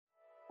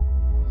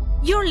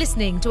You're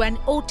listening to an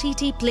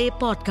OTT Play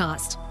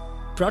podcast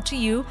brought to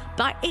you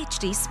by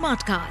HT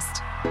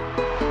Smartcast.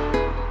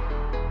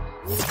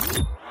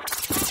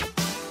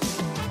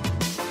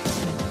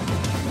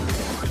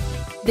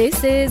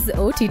 This is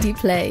OTT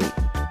Play.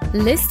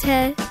 List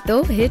है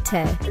तो hit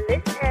है.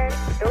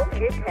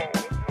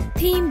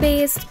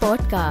 Theme-based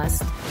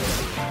podcast.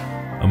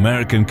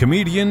 American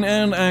comedian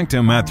and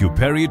actor Matthew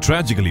Perry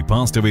tragically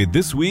passed away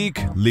this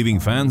week, leaving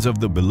fans of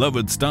the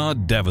beloved star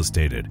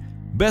devastated.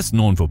 Best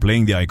known for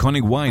playing the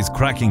iconic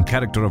wisecracking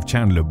character of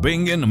Chandler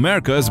Bing in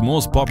America's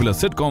most popular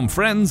sitcom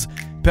Friends,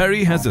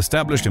 Perry has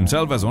established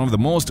himself as one of the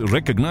most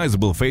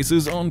recognizable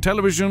faces on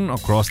television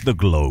across the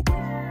globe.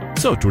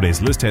 So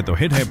today's List Hai To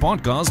Hit Hai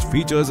podcast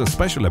features a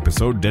special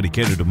episode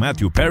dedicated to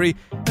Matthew Perry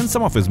and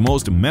some of his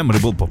most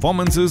memorable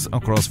performances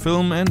across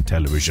film and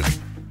television.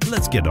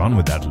 Let's get on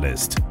with that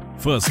list.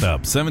 First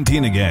up,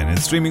 17 Again.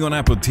 It's streaming on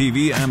Apple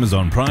TV,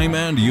 Amazon Prime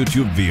and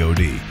YouTube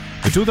VOD.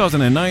 The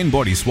 2009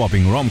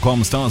 body-swapping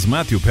rom-com stars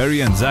Matthew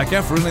Perry and Zac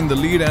Efron in the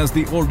lead as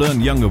the older and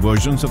younger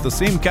versions of the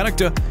same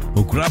character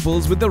who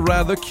grapples with a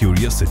rather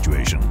curious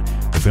situation.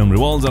 The film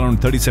revolves around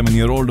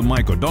 37-year-old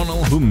Mike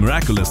O'Donnell, who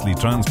miraculously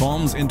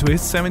transforms into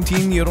his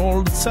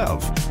 17-year-old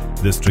self.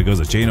 This triggers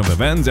a chain of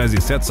events as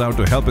he sets out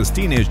to help his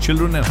teenage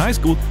children at high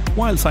school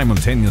while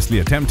simultaneously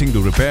attempting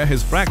to repair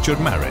his fractured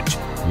marriage.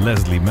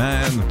 Leslie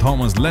Mann,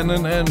 Thomas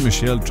Lennon and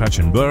Michelle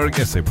Trachtenberg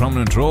essay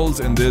prominent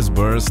roles in this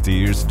Burr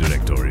Steers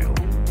directorial.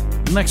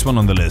 Next one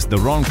on the list, The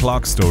Ron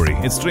Clark Story.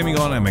 It's streaming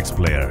on MX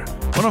Player.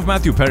 One of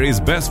Matthew Perry's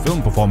best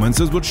film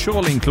performances would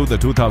surely include the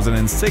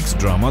 2006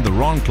 drama The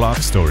Ron Clark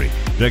Story.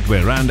 Directed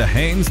by Randa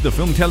Haynes, the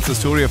film tells the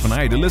story of an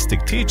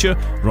idealistic teacher,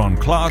 Ron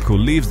Clark, who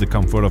leaves the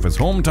comfort of his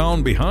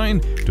hometown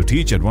behind to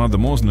teach at one of the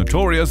most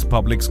notorious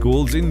public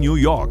schools in New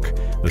York.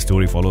 The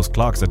story follows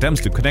Clark's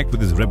attempts to connect with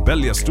his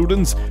rebellious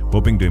students,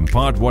 hoping to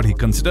impart what he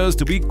considers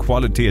to be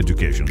quality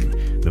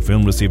education. The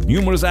film received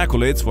numerous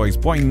accolades for its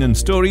poignant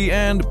story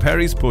and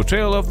Perry's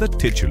portrayal of the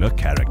titular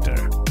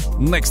character.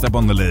 Next up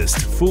on the list,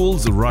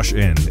 Fools Rush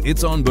In.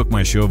 It's on Book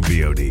My Show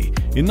VOD.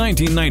 In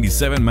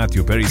 1997,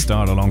 Matthew Perry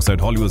starred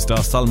alongside Hollywood star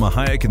Salma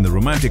Hayek in the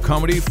romantic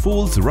comedy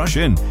Fools Rush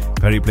In.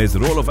 Perry plays the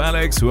role of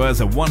Alex, who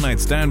has a one-night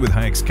stand with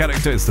Hayek's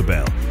character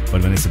Isabel.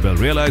 But when Isabel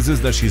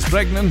realizes that she's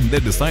pregnant, they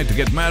decide to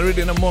get married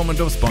in a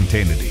moment of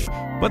spontaneity.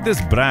 But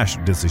this brash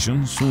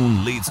decision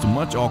soon leads to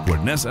much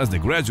awkwardness as they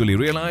gradually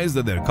realize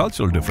that their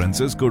cultural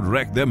differences could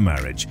wreck their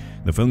marriage.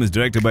 The film is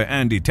directed by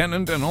Andy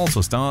Tennant and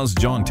also stars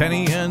John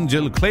Tenney and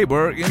Jill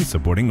Clayburgh in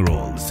supporting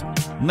roles.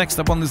 Next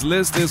up on this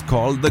list is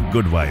called The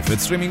Good Wife.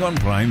 It's streaming on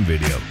Prime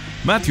Video.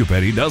 Matthew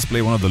Perry does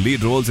play one of the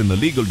lead roles in the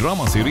legal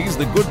drama series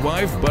The Good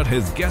Wife, but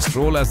his guest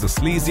role as the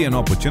sleazy and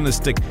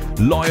opportunistic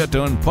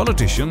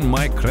lawyer-turned-politician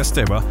Mike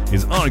Kresteva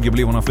is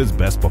arguably one of his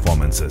best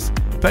performances.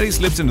 Perry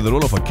slips into the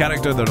role of a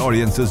character that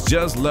audiences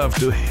just love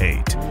to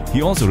hate.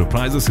 He also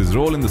reprises his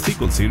role in the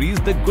sequel series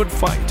The Good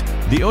Fight.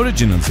 The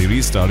original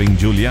series starring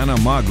Juliana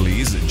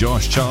Margulies,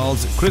 Josh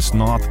Charles, Chris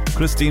Noth,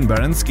 Christine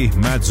Baranski,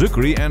 Matt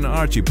Zuckery and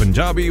Archie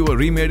Punjabi were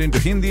remade into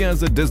Hindi as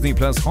the Disney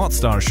Plus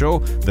Hotstar show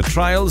The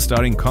Trial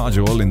starring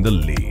Kajol in the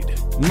lead.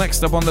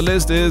 Next up on the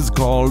list is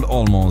called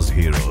Almost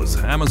Heroes.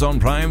 Amazon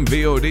Prime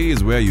VOD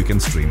is where you can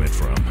stream it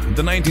from.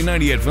 The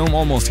 1998 film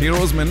Almost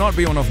Heroes may not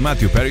be one of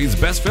Matthew Perry's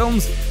best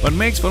films, but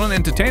makes for an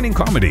entertaining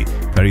comedy.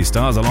 Perry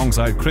stars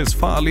alongside Chris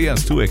Farley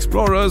as two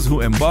explorers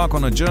who embark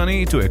on a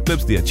journey to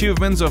eclipse the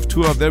achievements of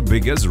two of their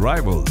biggest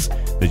rivals.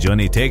 The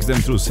journey takes them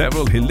through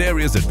several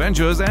hilarious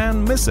adventures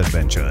and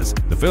misadventures.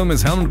 The film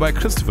is helmed by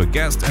Christopher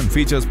Guest and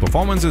features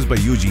performances by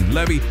Eugene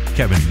Levy,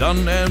 Kevin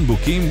Dunn and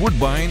Bokeem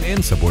Woodbine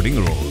in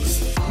supporting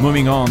roles.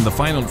 Moving on, the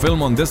final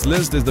film on this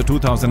list is the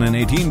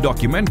 2018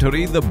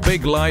 documentary The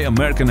Big Lie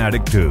American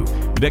Addict 2.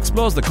 It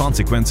explores the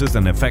consequences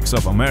and effects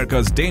of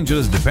America's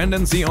dangerous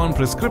dependency on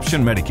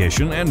prescription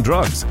medication and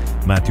drugs.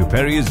 Matthew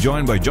Perry is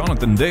joined by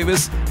Jonathan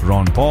Davis,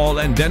 Ron Paul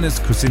and Dennis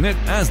Kucinich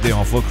as they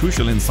offer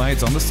crucial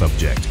insights on the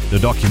subject. The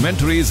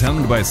documentary is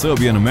helmed by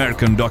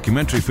Serbian-American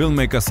documentary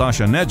filmmaker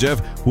Sasha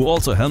Negev, who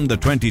also helmed the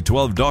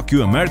 2012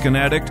 docu American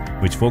Addict,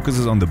 which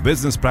focuses on the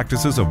business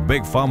practices of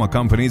big pharma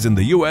companies in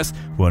the US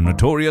who are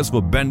notorious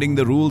for bending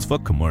the rules for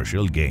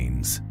commercial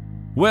gains.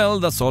 Well,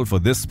 that's all for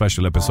this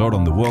special episode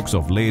on the works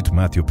of late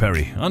Matthew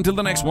Perry. Until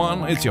the next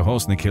one, it's your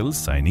host Nikhil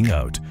signing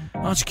out.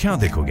 Aaj kya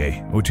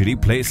dekhoge? OTT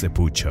Play se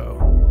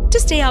poocho. To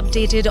stay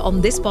updated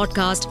on this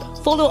podcast,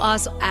 follow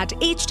us at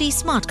HT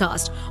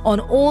Smartcast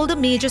on all the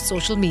major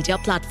social media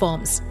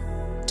platforms.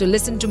 To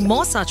listen to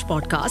more such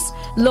podcasts,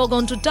 log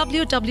on to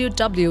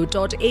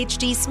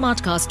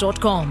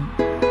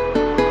www.htsmartcast.com.